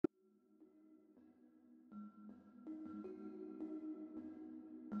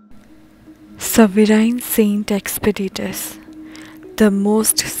Sovereign Saint Expeditus, the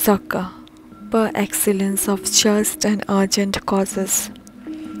most succor, per excellence of just and urgent causes,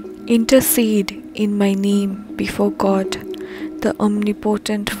 intercede in my name before God, the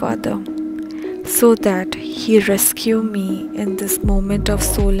omnipotent Father, so that He rescue me in this moment of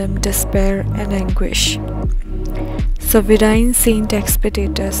solemn despair and anguish. Sovereign Saint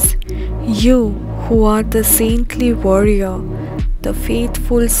Expeditus, you who are the saintly warrior, the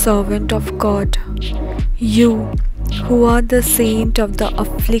faithful servant of God, you who are the saint of the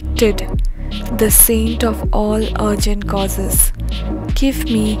afflicted, the saint of all urgent causes, give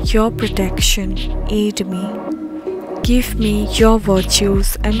me your protection, aid me. Give me your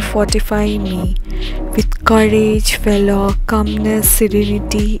virtues and fortify me with courage, valor, calmness,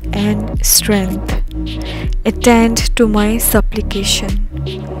 serenity, and strength. Attend to my supplication.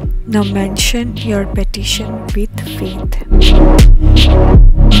 Now mention your petition with faith.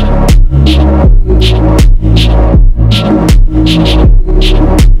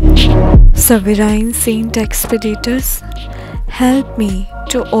 Sovereign Saint Expeditus, help me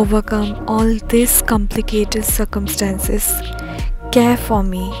to overcome all these complicated circumstances. Care for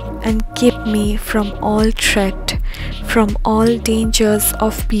me and keep me from all threat, from all dangers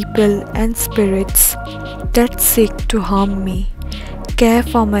of people and spirits that seek to harm me. Care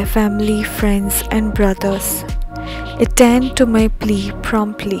for my family, friends, and brothers. Attend to my plea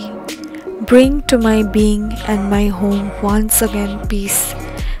promptly. Bring to my being and my home once again peace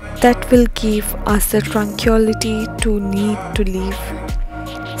that will give us the tranquility to need to live.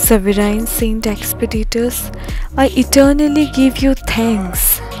 Sovereign Saint Expeditus, I eternally give you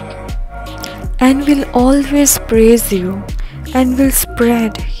thanks and will always praise you and will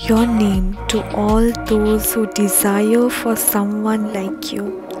spread your name to all those who desire for someone like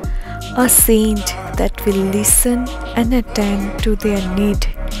you, a saint that will listen and attend to their need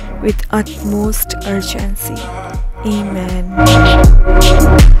with utmost urgency. Amen.